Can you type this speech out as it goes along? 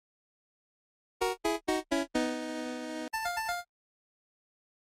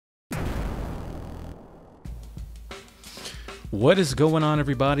What is going on,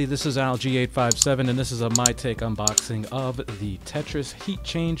 everybody? This is Alg857 and this is my take unboxing of the Tetris heat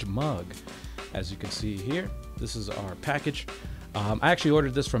change mug. As you can see here, this is our package. I actually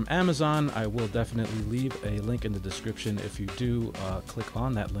ordered this from Amazon. I will definitely leave a link in the description. If you do click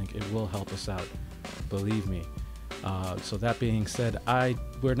on that link, it will help us out, believe me. So that being said,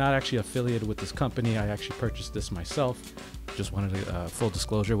 we're not actually affiliated with this company. I actually purchased this myself. Just wanted to, full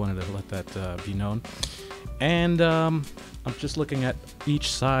disclosure, wanted to let that be known. And I'm just looking at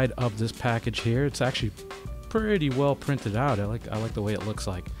each side of this package here. It's actually pretty well printed out. I like the way it looks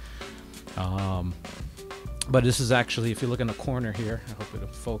like. But this is actually, if you look in the corner here, I hope it'll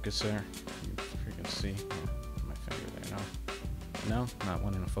focus there. You can see my finger there. No, not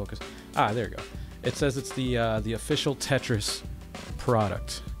wanting to focus. Ah, there you go. It says it's the official Tetris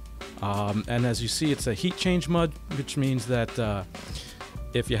product. And as you see, it's a heat change mug, which means that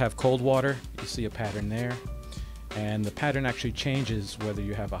if you have cold water, you see a pattern there. And the pattern actually changes whether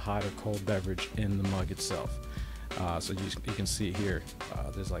you have a hot or cold beverage in the mug itself. So you can see here,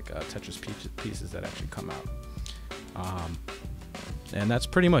 there's like Tetris pieces that actually come out. And that's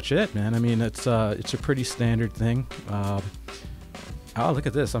pretty much it, man. I mean, it's a pretty standard thing. Oh, look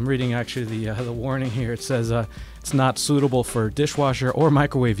at this. I'm reading actually the warning here. It says it's not suitable for dishwasher or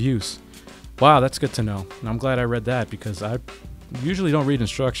microwave use. Wow, that's good to know. And I'm glad I read that because I usually don't read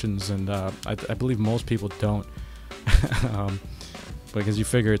instructions, and I believe most people don't. Because you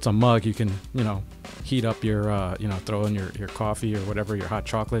figure it's a mug, you can, heat up your, throw in your coffee or whatever, your hot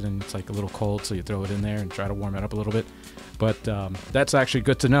chocolate, and it's like a little cold, so you throw it in there and try to warm it up a little bit. But that's actually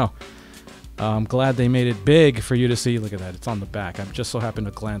good to know. I'm glad they made it big for you to see. Look at that, it's on the back. I just so happened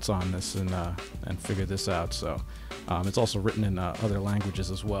to glance on this and figure this out. So it's also written in other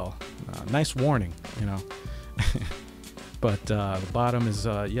languages as well. Nice warning, But the bottom is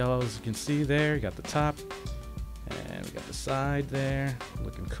yellow, as you can see there. You got the top. And we got the side there,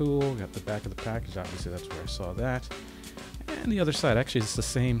 looking cool. Got the back of the package, obviously that's where I saw that. And the other side, actually it's the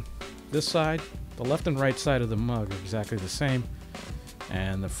same. This side, the left and right side of the mug are exactly the same.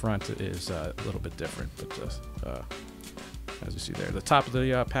 And the front is a little bit different, but just, as you see there. The top of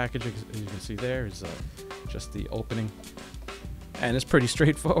the package, as you can see there, is just the opening. And it's pretty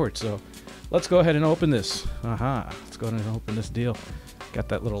straightforward, so let's go ahead and open this. Let's go ahead and open this deal. Got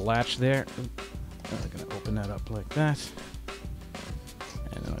that little latch there. I'm going to open that up like that,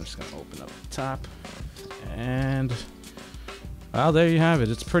 and then I'm just going to open up the top, and well, there you have it.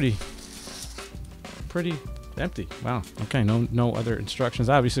 It's pretty empty. Wow. Okay, no other instructions.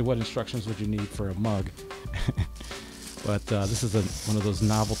 Obviously, what instructions would you need for a mug? But this is one of those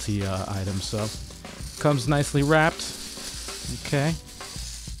novelty items, so comes nicely wrapped. Okay,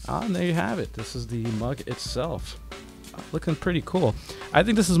 and there you have it. This is the mug itself. Looking pretty cool. I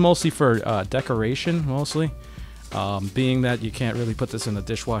think this is mostly for decoration, mostly. Being that you can't really put this in the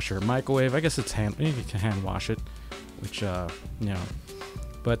dishwasher or microwave. I guess it's you can hand wash it, which,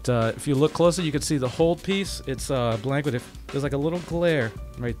 But if you look closer, you can see the hold piece. It's blank, but there's like a little glare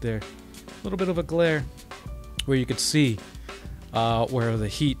right there. A little bit of a glare where you could see where the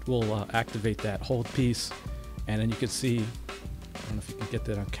heat will activate that hold piece. And then you can see, I don't know if you can get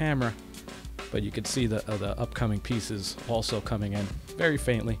that on camera, but you can see the upcoming pieces also coming in very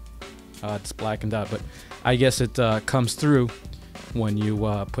faintly. It's blackened out, but I guess it comes through when you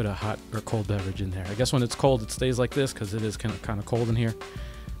put a hot or cold beverage in there. I guess when it's cold, it stays like this because it is kind of cold in here.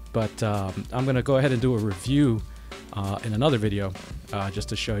 But I'm going to go ahead and do a review in another video just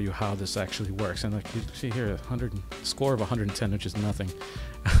to show you how this actually works. And like you see here, score of 110, which is nothing.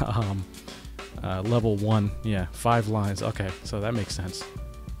 Level 1, yeah, 5 lines. Okay, so that makes sense.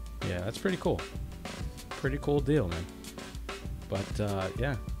 Yeah, that's pretty cool. Pretty cool deal, man. But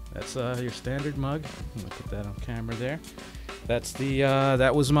yeah, that's your standard mug. I'm gonna put that on camera there. That's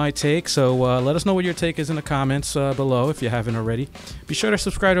that was my take. So let us know what your take is in the comments below if you haven't already. Be sure to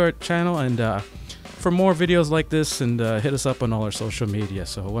subscribe to our channel and for more videos like this, and hit us up on all our social media.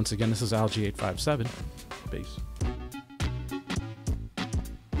 So once again, this is Alg857. Peace.